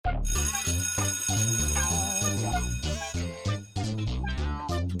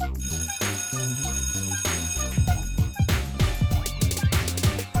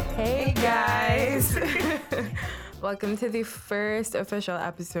Welcome to the first official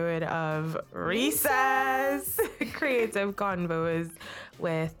episode of Recess Creative Convos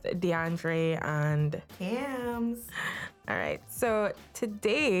with DeAndre and Cams. All right, so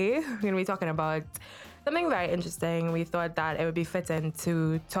today we're going to be talking about something very interesting. We thought that it would be fitting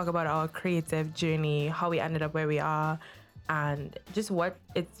to talk about our creative journey, how we ended up where we are, and just what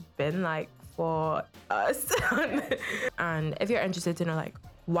it's been like for us. And if you're interested to know like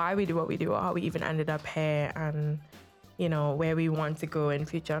why we do what we do or how we even ended up here and where we want to go in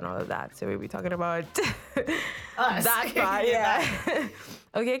future and all of that. So we'll be talking about Us. that part. Yeah.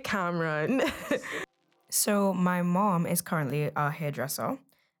 Okay, Cameron. So my mom is currently a hairdresser.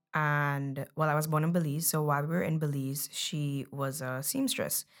 And I was born in Belize. So while we were in Belize, she was a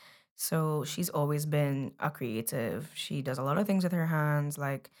seamstress. So she's always been a creative. She does a lot of things with her hands,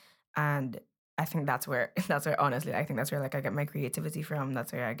 and I think that's where honestly, I think that's where I get my creativity from.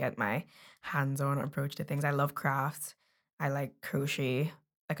 That's where I get my hands-on approach to things. I love crafts. I like crochet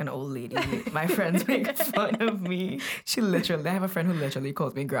like an old lady. My friends make fun of me. I have a friend who literally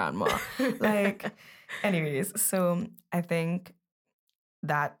calls me grandma. Anyways, so I think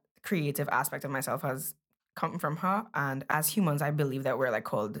that creative aspect of myself has come from her. And as humans, I believe that we're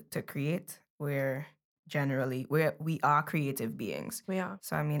called to create. We are creative beings. We are.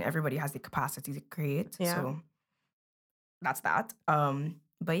 So I mean, everybody has the capacity to create. Yeah. So that's that.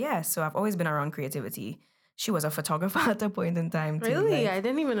 But yeah, so I've always been around creativity. She was a photographer at a point in time too. Really? I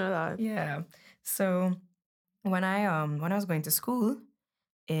didn't even know that. Yeah. So when I was going to school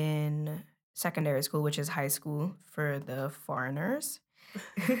in secondary school, which is high school for the foreigners,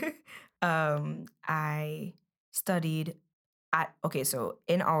 I studied so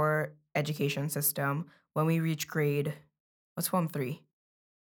in our education system, when we reach what's form 3?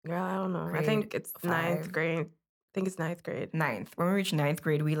 Girl, I don't know. I Grade think it's 9th 5. grade. I think it's 9th grade. Ninth. When we reach 9th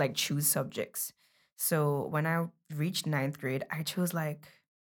grade, we choose subjects. So when I reached 9th grade, I chose I'd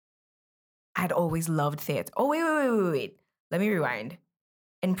always loved theater. Oh, wait. Let me rewind.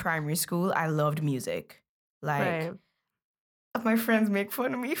 In primary school, I loved music. Right. My friends make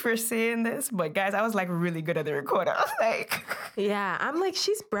fun of me for saying this, but guys, I was really good at the recorder. Yeah, I'm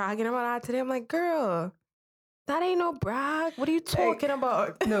she's bragging about that today. I'm like, girl, that ain't no brag. What are you talking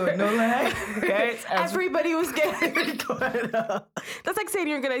about? No lie. Guys, everybody was getting recorder. That's like saying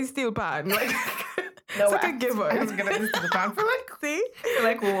you're good at steel pan. It's like a giver. I was good at the steel pan for see?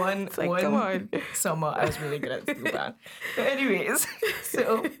 one come on. summer. I was really good at the steel pan. But anyways,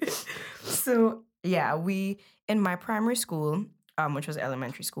 so yeah, we in my primary school, which was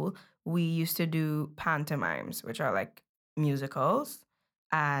elementary school, we used to do pantomimes, which are musicals,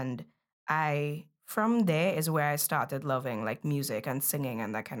 and from there is where I started loving music and singing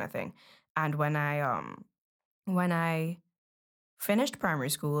and that kind of thing. And when I finished primary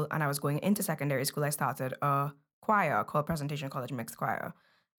school and I was going into secondary school, I started a choir called Presentation College Mixed Choir.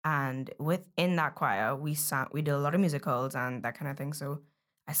 And within that choir, we did a lot of musicals and that kind of thing. So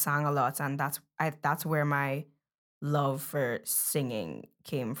I sang a lot, and that's where my love for singing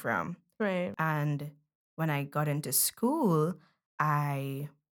came from. Right. And when I got into school, I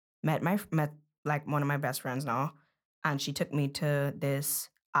met one of my best friends now, and she took me to this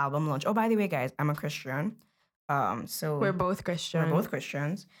album launch. Oh, by the way, guys, I'm a Christian. So we're both Christian. We're both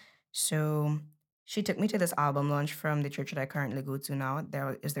Christians. So she took me to this album launch from the church that I currently go to now.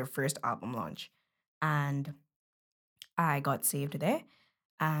 There is their first album launch, and I got saved there,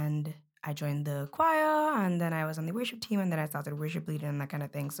 and I joined the choir, and then I was on the worship team, and then I started worship leading and that kind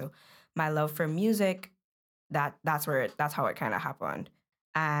of thing. So my love for music, that's how it kind of happened.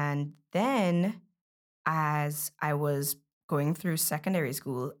 And then as I was going through secondary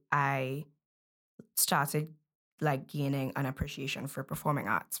school, I started gaining an appreciation for performing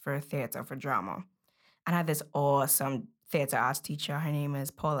arts, for theater, for drama. And I had this awesome theater arts teacher. Her name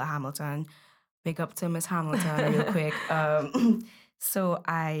is Paula Hamilton. Big up to Miss Hamilton real quick. So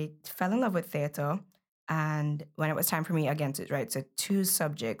I fell in love with theater. And when it was time for me again to choose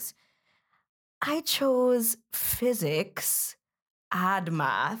subjects, I chose physics and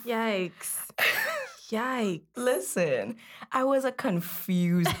math. Yikes. Yikes. Listen, I was a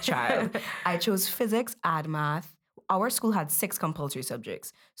confused child. I chose physics, add math. Our school had 6 compulsory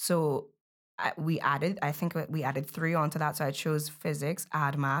subjects. So we added 3 onto that. So I chose physics,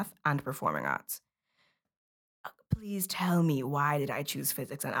 add math, and performing arts. Please tell me, why did I choose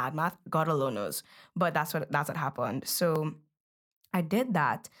physics and add math? God alone knows. But that's what happened. So I did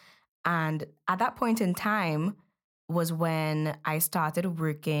that. And at that point in time was when I started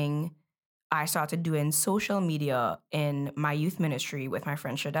working I started doing social media in my youth ministry with my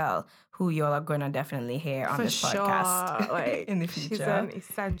friend Shadell, who y'all are gonna definitely hear on For this sure. podcast Like, in the she's future. an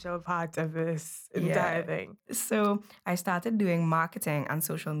essential part of this entire thing. So I started doing marketing and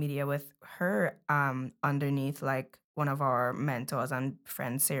social media with her underneath like one of our mentors and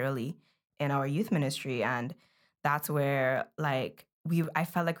friends, Sarah Lee, in our youth ministry. And that's where like I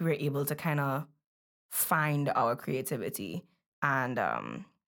felt like we were able to kind of find our creativity and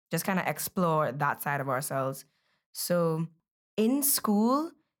just kind of explore that side of ourselves. So in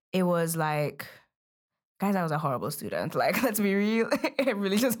school, it was like, guys, I was a horrible student. Like, let's be real. I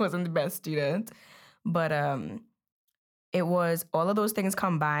really just wasn't the best student. But it was all of those things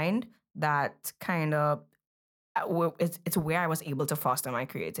combined that kind of, it's where I was able to foster my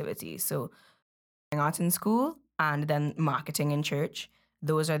creativity. So art in school and then marketing in church.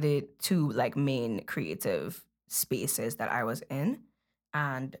 Those are the two like main creative spaces that I was in.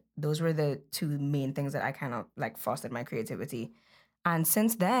 And those were the two main things that I kind of like fostered my creativity. And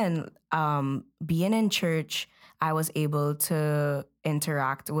since then, being in church, I was able to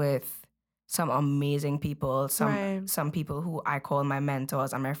interact with some amazing people, some people who I call my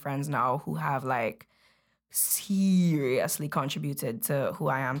mentors and my friends now who have like seriously contributed to who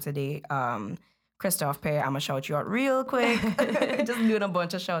I am today. Christoph Pear, I'm gonna shout you out real quick. Just doing a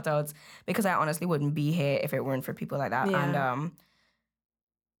bunch of shout outs because I honestly wouldn't be here if it weren't for people like that. Yeah. And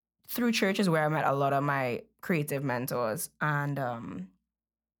through church is where I met a lot of my creative mentors. And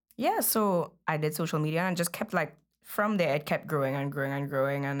so I did social media and just kept like from there it kept growing and growing and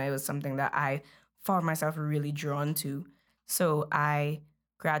growing, and it was something that I found myself really drawn to. So I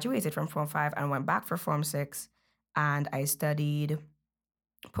graduated from Form 5 and went back for Form 6, and I studied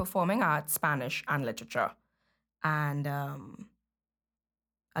performing arts, Spanish, and literature. And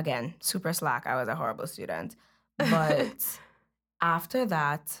again, super slack. I was a horrible student. But after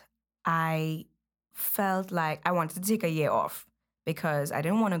that, I felt like I wanted to take a year off because I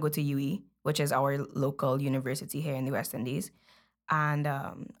didn't want to go to UE, which is our local university here in the West Indies. And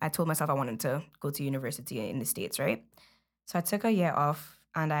I told myself I wanted to go to university in the States, right? So I took a year off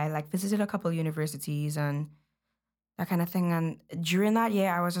and I like visited a couple universities and that kind of thing. And during that year,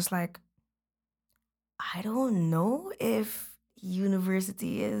 I was just like, I don't know if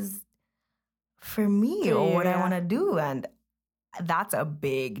university is for me or what I want to do. And that's a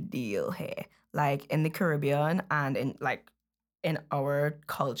big deal here. Like in the Caribbean and in our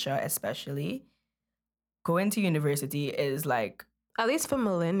culture, especially, going to university is like, at least for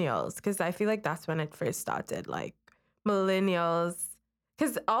millennials, because I feel like that's when it first started. Like millennials,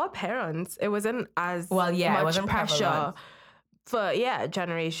 because our parents, it wasn't as much it wasn't pressure prevalent. for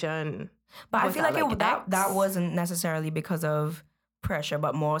generation. But I feel like X. that wasn't necessarily because of pressure,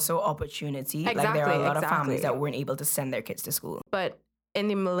 but more so opportunity. Like there are a lot of families that weren't able to send their kids to school. But in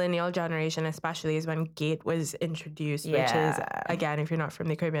the millennial generation, especially, is when GATE was introduced, which is, again, if you're not from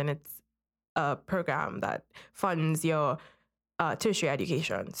the Caribbean, it's a program that funds your tertiary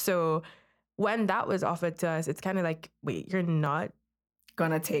education. So when that was offered to us, it's kind of like, wait, you're not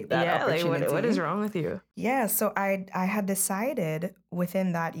gonna take that opportunity. Like what is wrong with you? Yeah, so I had decided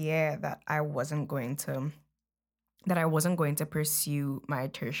within that year that I wasn't going to pursue my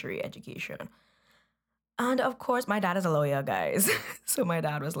tertiary education. And of course, my dad is a lawyer, guys. So my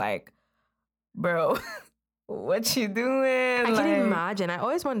dad was like, bro, what you doing? I can imagine. I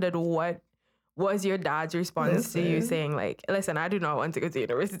always wondered what was your dad's response to you saying like, listen, I do not want to go to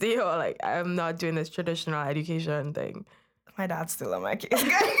university, or like, I'm not doing this traditional education thing. My dad's still on my case,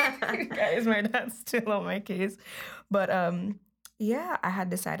 guys. My dad's still on my case. But I had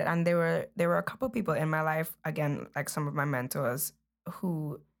decided, and there were a couple people in my life, again, like some of my mentors,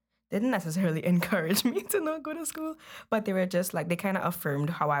 who didn't necessarily encourage me to not go to school, but they were just like, they kind of affirmed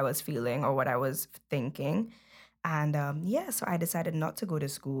how I was feeling or what I was thinking. And so I decided not to go to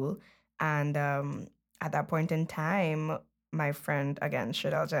school. And at that point in time, my friend, again,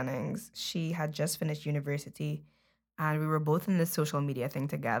 Shadell Jennings, she had just finished university. And we were both in this social media thing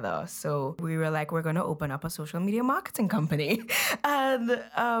together. So we were like, we're going to open up a social media marketing company. And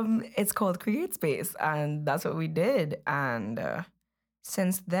it's called CreateSpace. And that's what we did. And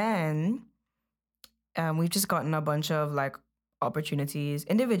since then, we've just gotten a bunch of like opportunities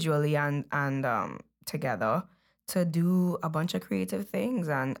individually and together to do a bunch of creative things.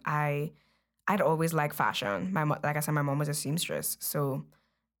 And I'd always liked fashion. Like I said, my mom was a seamstress. So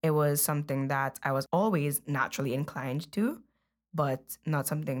it was something that I was always naturally inclined to, but not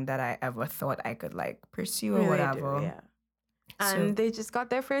something that I ever thought I could like pursue or whatever. And they just got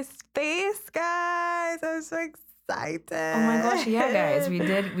their first space, guys. I'm so excited. Oh my gosh, yeah, guys, we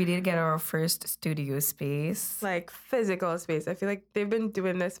did get our first studio space. Like physical space. I feel like they've been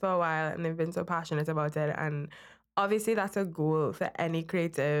doing this for a while and they've been so passionate about it. And obviously that's a goal for any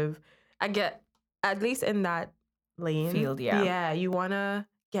creative. I get at least in that lane. Field, yeah. Yeah, you wanna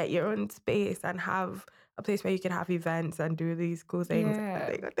get your own space and have a place where you can have events and do these cool things. Yeah.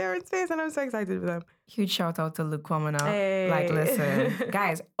 They got their own space and I'm so excited for them. Huge shout out to Luke Womana. Hey. Like, listen,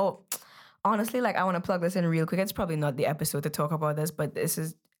 guys. Oh, honestly, like, I want to plug this in real quick. It's probably not the episode to talk about this, but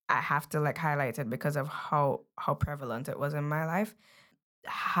I have to like highlight it because of how prevalent it was in my life.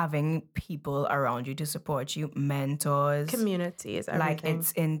 Having people around you to support you, mentors, Community is everything.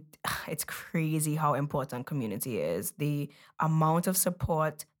 Like, it's crazy how important community is. The amount of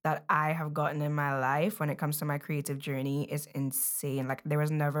support that I have gotten in my life when it comes to my creative journey is insane. Like, there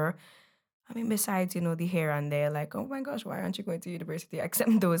was never, I mean, besides, the here and there, like, oh my gosh, why aren't you going to university?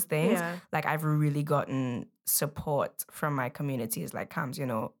 Except those things. Yeah. Like, I've really gotten support from my communities, like Cams,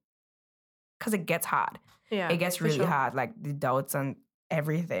 because it gets hard. Yeah. It gets for really sure. hard, like the doubts and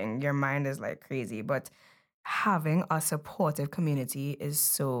everything. Your mind is like crazy, but having a supportive community is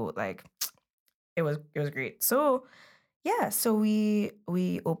so like, it was great. So yeah, so we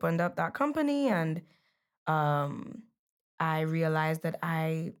opened up that company, and I realized that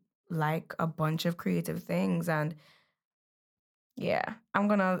I like a bunch of creative things, and yeah, I'm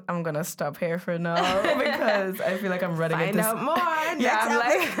gonna stop here for now because I feel like I'm running Find into out more.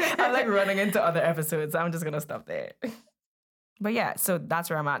 yeah, I'm like running into other episodes. I'm just gonna stop there. But yeah, so that's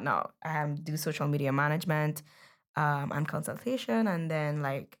where I'm at now. I do social media management, and consultation, and then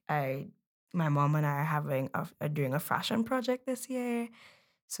like my mom and I are doing a fashion project this year.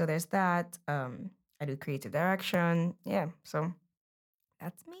 So there's that. I do creative direction. Yeah, so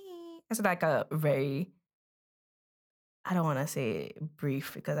that's me. It's like a very, I don't want to say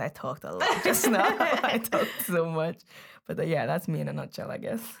brief because I talked a lot just now. I talked so much. But yeah, that's me in a nutshell, I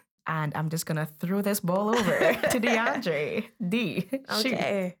guess. And I'm just going to throw this ball over to DeAndre. D. Shoot.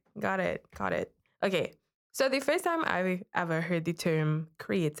 Okay, got it. Okay, so the first time I ever heard the term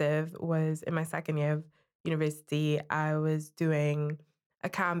creative was in my second year of university. I was doing a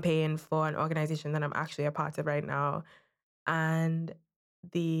campaign for an organization that I'm actually a part of right now. And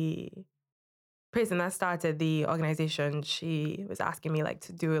the person that started the organization, she was asking me like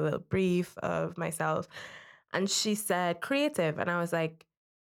to do a little brief of myself. And she said creative. And I was like,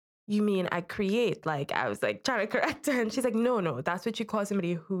 you mean I create? Like, I was like trying to correct her. And she's like, no, that's what you call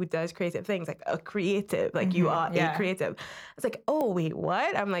somebody who does creative things, like a creative. Like, you are a creative. I was like, oh, wait,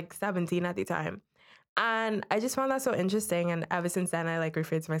 what? I'm like 17 at the time. And I just found that so interesting. And ever since then, I like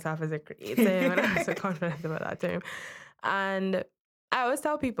referred to myself as a creative. And I'm so confident about that term. And I always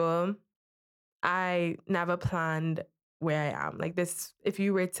tell people, I never planned where I am. Like this, if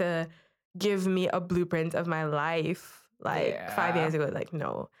you were to give me a blueprint of my life, like 5 years ago, like,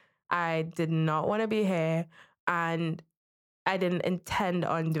 no, I did not want to be here. And I didn't intend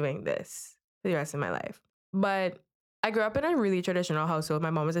on doing this for the rest of my life. But I grew up in a really traditional household. My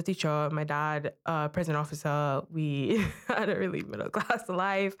mom was a teacher, my dad, a prison officer. We had a really middle class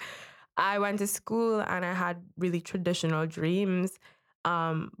life. I went to school and I had really traditional dreams,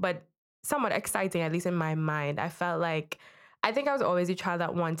 but somewhat exciting, at least in my mind. I felt like, I think I was always a child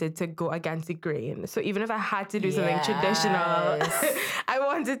that wanted to go against the grain. So even if I had to do something traditional, I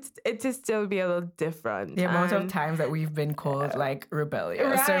wanted it to still be a little different. The amount of times that we've been called like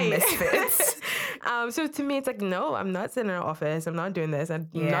rebellious or misfits. So to me, it's like, no, I'm not sitting in an office. I'm not doing this. I'm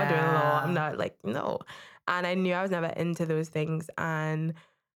not doing law. I'm not like, no. And I knew I was never into those things. And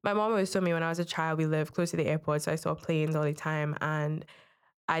my mom always told me when I was a child, we lived close to the airport. So I saw planes all the time. And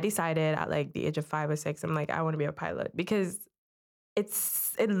I decided at like the age of 5 or 6, I'm like, I want to be a pilot because it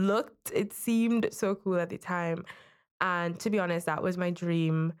seemed so cool at the time. And to be honest, that was my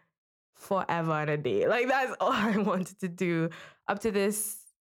dream forever and a day. Like, that's all I wanted to do up to this,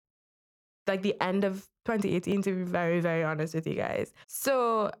 like the end of 2018, to be very, very honest with you guys.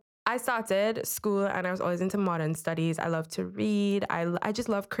 So I started school and I was always into modern studies. I love to read. I just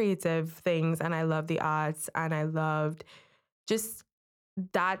love creative things, and I love the arts, and I loved just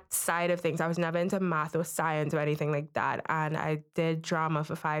that side of things. I was never into math or science or anything like that. And I did drama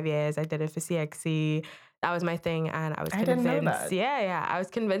for 5 years. I did it for CXC. That was my thing. And I was convinced. Didn't know that. Yeah. I was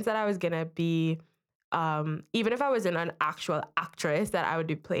convinced that I was going to be, even if I wasn't an actual actress, that I would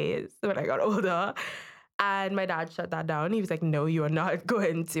do plays when I got older. And my dad shut that down. He was like, no, you are not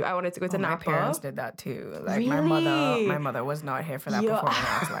going to. I wanted to go to Napa. My parents did that too. Like, really? my mother was not here for that performing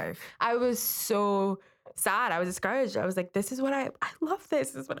arts life. I was so sad. I was discouraged. I was like, this is what I love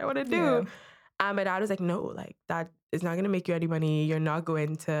this. This is what I want to do. Yeah. And my dad was like, no, like that is not going to make you any money. You're not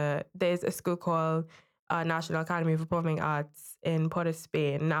going to, there's a school called National Academy for Performing Arts in Port of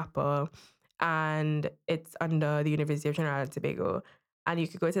Spain, Napa, and it's under the University of Trinidad and Tobago. And you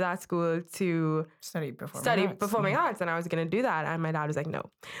could go to that school to Study performing study arts. performing arts, and I was gonna do that, and my dad was like, no.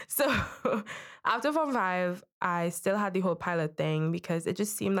 So after Form 5, I still had the whole pilot thing because it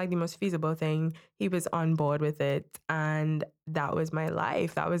just seemed like the most feasible thing. He was on board with it, and that was my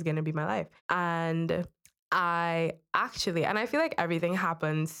life. That was gonna be my life. And I feel like everything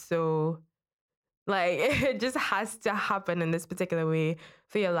happens so, like, it just has to happen in this particular way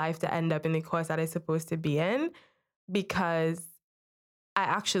for your life to end up in the course that it's supposed to be in, because I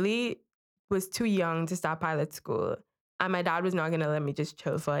actually was too young to start pilot school. And my dad was not going to let me just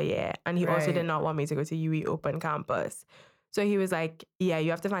chill for a year. And he also did Right. not want me to go to UE Open Campus. So he was like, yeah,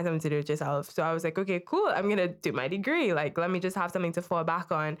 you have to find something to do with yourself. So I was like, okay, cool. I'm going to do my degree. Like, let me just have something to fall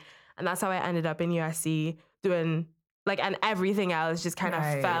back on. And that's how I ended up in USC doing, like, and everything else just kind of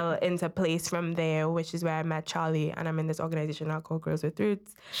Right. fell into place from there, which is where I met Charlie. And I'm in this organization now called Girls with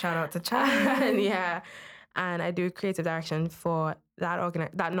Roots. Shout out to And Charlie. yeah. And I do creative direction for that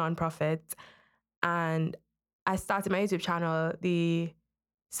nonprofit. And I started my YouTube channel the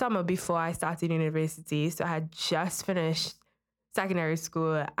summer before I started university. So I had just finished secondary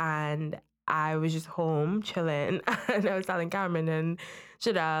school and I was just home chilling. And I was telling Cameron and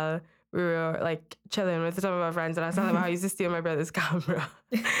Shadell, we were like chilling with some of our friends, and I was telling them how I used to steal my brother's camera.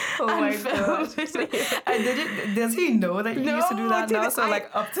 Oh and my film gosh. it. And does he know that you used to do No, that to now? the- So like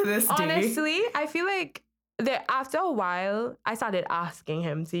up to this day. Honestly, I feel like after a while, I started asking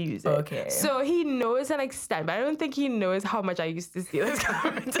him to use it. Okay. So he knows an extent, but I don't think he knows how much I used to steal his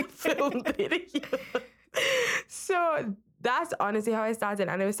camera to film videos. So that's honestly how I started.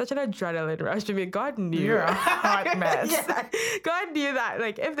 And it was such an adrenaline rush to me. God knew. You're a hot mess. Yeah. God knew that,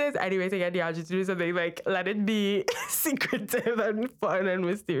 like, if there's any way to get the to do something, like, let it be secretive and fun and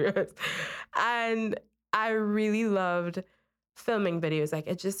mysterious. And I really loved filming videos. Like,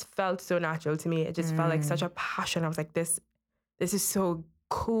 it just felt so natural to me. It just felt like such a passion. I was like, this is so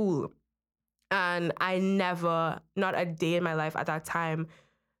cool. And I never, not a day in my life at that time,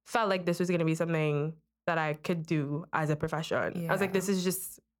 felt like this was going to be something that I could do as a profession. I was like, Yeah. this is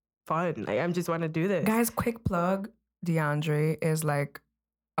just fun. Like, I just want to do this. Guys, quick plug. DeAndre is like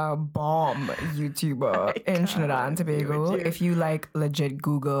a bomb YouTuber in Trinidad and Tobago. If you like legit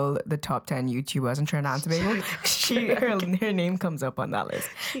Google the top 10 YouTubers in Trinidad and Tobago, her name comes up on that list.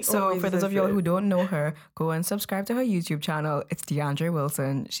 So for those of y'all who don't know her, go and subscribe to her YouTube channel. It's DeAndre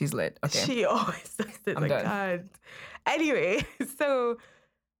Wilson. She's lit. Okay. She always does it. I'm done. God. Anyway, so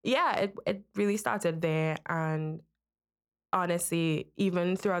yeah, it really started there. And honestly,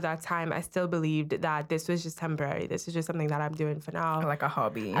 even throughout that time, I still believed that this was just temporary. This is just something that I'm doing for now. Like a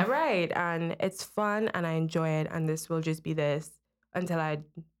hobby. Right. And it's fun and I enjoy it. And this will just be this until I,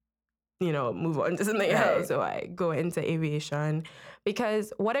 move on to something else. So I go into aviation.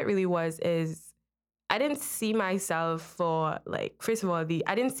 Because what it really was is I didn't see myself for, like, first of all, I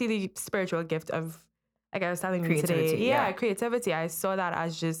didn't see the spiritual gift of, like I was telling you today. Creativity, Yeah, creativity. I saw that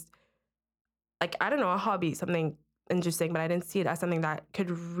as just, like, I don't know, a hobby, something interesting, but I didn't see it as something that could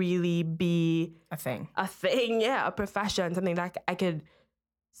really be a thing, yeah, a profession, something that I could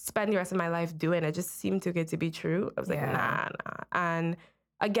spend the rest of my life doing. It just seemed too good to be true. I was like, nah. And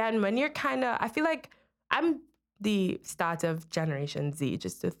again, when you're I feel like I'm the start of Generation Z,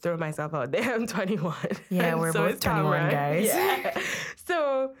 just to throw myself out there. I'm 21. Yeah, we're both 21, guys. Yeah.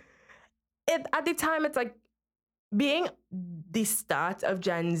 So at the time, it's like being the start of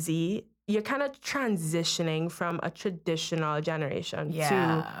Gen Z, you're kind of transitioning from a traditional generation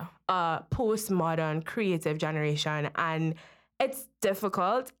to a postmodern creative generation. And it's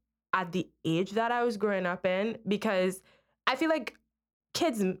difficult at the age that I was growing up in, because I feel like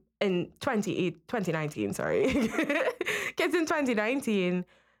kids in 2019, kids in 2019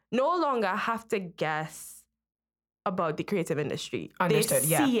 no longer have to guess about the creative industry. Understood.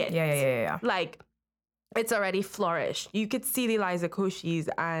 They see it. Yeah. Like, it's already flourished. You could see the Liza Koshis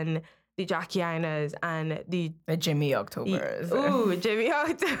and the Jackie Ainas and the Jimmy Octobers. Jimmy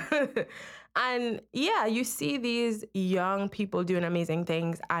October. And yeah, you see these young people doing amazing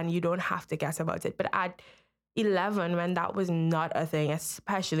things and you don't have to guess about it. But at 11, when that was not a thing,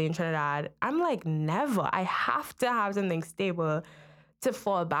 especially in Trinidad, I'm like, never. I have to have something stable to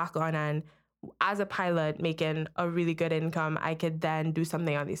fall back on. And as a pilot making a really good income, I could then do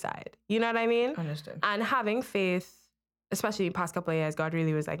something on the side. You know what I mean? Understood. And having faith, especially in the past couple of years, God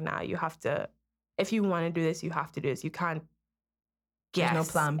really was like, nah, you have to, if you want to do this, you have to do this. You can't guess. There's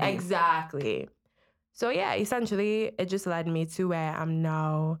no plan B. Exactly. So yeah, essentially, it just led me to where I'm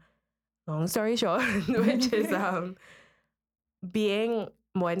now, long story short, which is being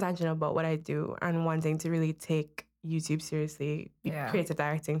more intentional about what I do and wanting to really take YouTube seriously, Yeah. creative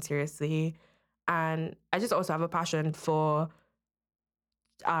directing seriously. And I just also have a passion for,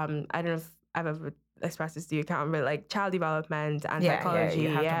 I don't know if I've ever expressed this to you, can't remember, like child development and psychology. You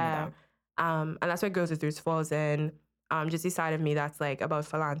have told me that. And that's where Girls with Roots falls in. Just the side of me that's like about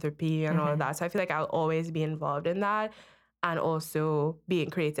philanthropy and all of that. So I feel like I'll always be involved in that and also being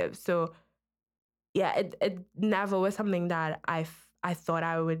creative. So yeah, it never was something that I thought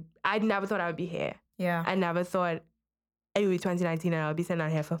I never thought I would be here. Yeah. I never thought it would be 2019 and I'll be sitting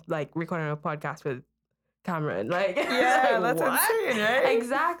out here for like recording a podcast with Cameron. Like, Yeah, like, that's what? insane, right?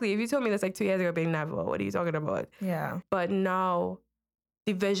 Exactly. If you told me this like 2 years ago, being never, what are you talking about? Yeah. But now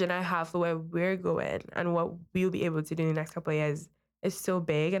the vision I have for where we're going and what we'll be able to do in the next couple of years is so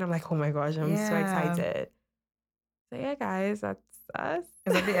big. And I'm like, oh my gosh, I'm so excited. So yeah, guys, that's us.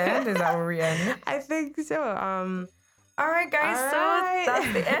 Is that the end? Is that where we end? I think so. All right, guys. All So right.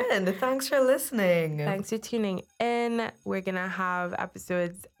 that's the end. Thanks for listening. Thanks for tuning in. We're going to have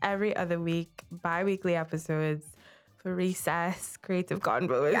episodes every other week, bi-weekly episodes for Recess Creative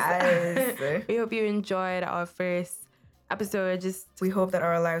Convos. Guys. We hope you enjoyed our first episode. We hope that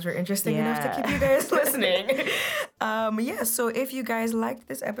our lives were interesting enough to keep you guys listening. So if you guys liked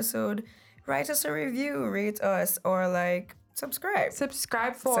this episode, write us a review, rate us, or like subscribe.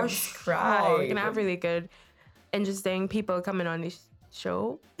 Subscribe for sure. We're going to have really good, interesting people coming on this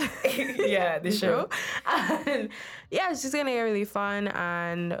show. Yeah, the show. And yeah, it's just gonna get really fun,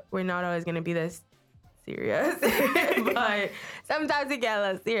 and we're not always gonna be this serious, but sometimes we get a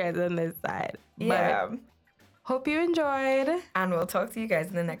little serious on this side. Yeah. But hope you enjoyed, and we'll talk to you guys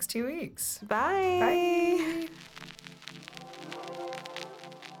in the next 2 weeks. Bye. Bye.